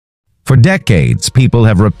For decades, people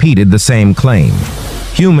have repeated the same claim.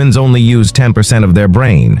 Humans only use 10% of their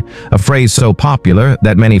brain, a phrase so popular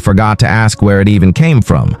that many forgot to ask where it even came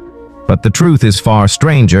from. But the truth is far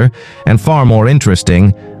stranger and far more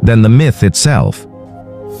interesting than the myth itself.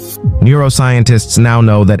 Neuroscientists now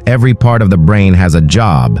know that every part of the brain has a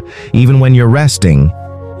job. Even when you're resting,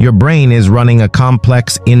 your brain is running a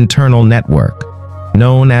complex internal network,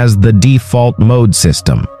 known as the default mode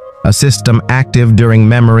system, a system active during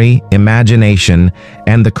memory, imagination,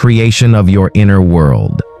 and the creation of your inner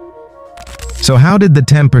world. So how did the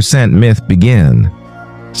 10% myth begin?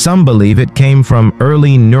 Some believe it came from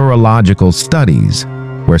early neurological studies,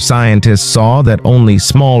 where scientists saw that only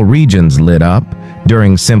small regions lit up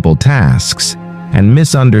during simple tasks, and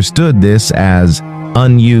misunderstood this as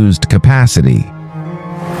unused capacity.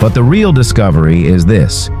 But the real discovery is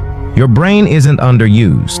this: your brain isn't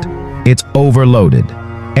underused, it's overloaded.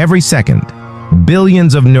 Every second,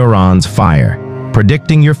 billions of neurons fire,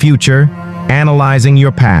 predicting your future, analyzing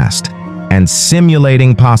your past, and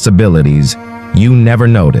simulating possibilities you never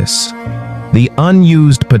notice. The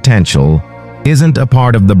unused potential isn't a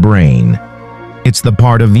part of the brain, it's the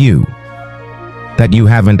part of you that you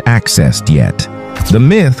haven't accessed yet. The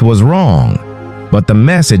myth was wrong, but the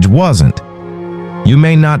message wasn't. You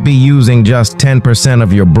may not be using just 10%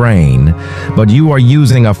 of your brain, but you are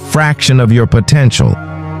using a fraction of your potential,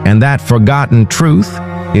 and that forgotten truth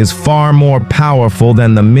is far more powerful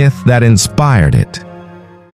than the myth that inspired it.